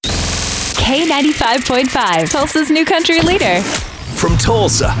K95.5, Tulsa's new country leader. From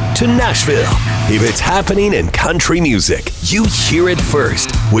Tulsa to Nashville, if it's happening in country music, you hear it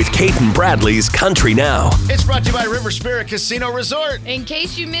first with Cait and Bradley's Country Now. It's brought to you by River Spirit Casino Resort. In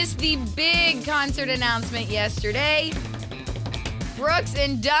case you missed the big concert announcement yesterday, Brooks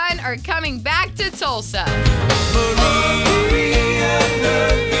and Dunn are coming back to Tulsa.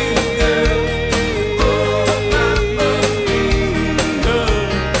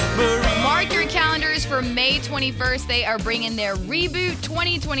 Mark your calendars for May 21st. They are bringing their Reboot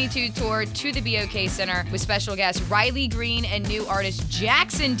 2022 tour to the BOK Center with special guest Riley Green and new artist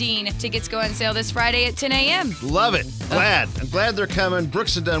Jackson Dean. Tickets go on sale this Friday at 10 a.m. Love it. Glad. I'm glad they're coming.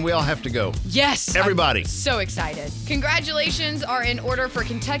 Brooks and Dunn, we all have to go. Yes. Everybody. I'm so excited. Congratulations are in order for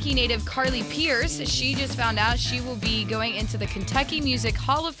Kentucky native Carly Pierce. She just found out she will be going into the Kentucky Music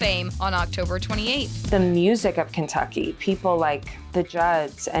Hall of Fame on October 28th. The music of Kentucky, people like the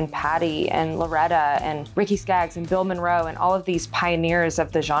Judds and Patty and Loretta and Ricky Skaggs and Bill Monroe and all of these pioneers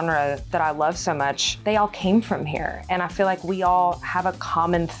of the genre that I love so much, they all came from here. And I feel like we all have a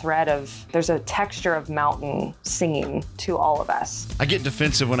common thread of, there's a texture of mountain singing to all of us. I get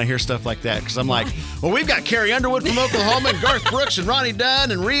defensive when I hear stuff like that because I'm like, well, we've got Carrie Underwood from Oklahoma and Garth Brooks and Ronnie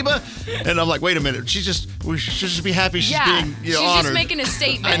Dunn and Reba. And I'm like, wait a minute. We should just be happy she's being she's honored. Just making a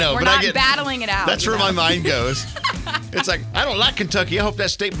statement. I know, We're but not battling it out. That's where my mind goes. It's like, I don't like Kentucky. I hope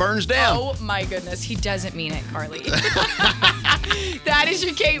that state burns down. Oh, my goodness. He doesn't mean it, Carly. That is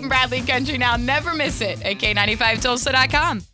your Cait and Bradley Country Now. Never miss it at K95Tulsa.com.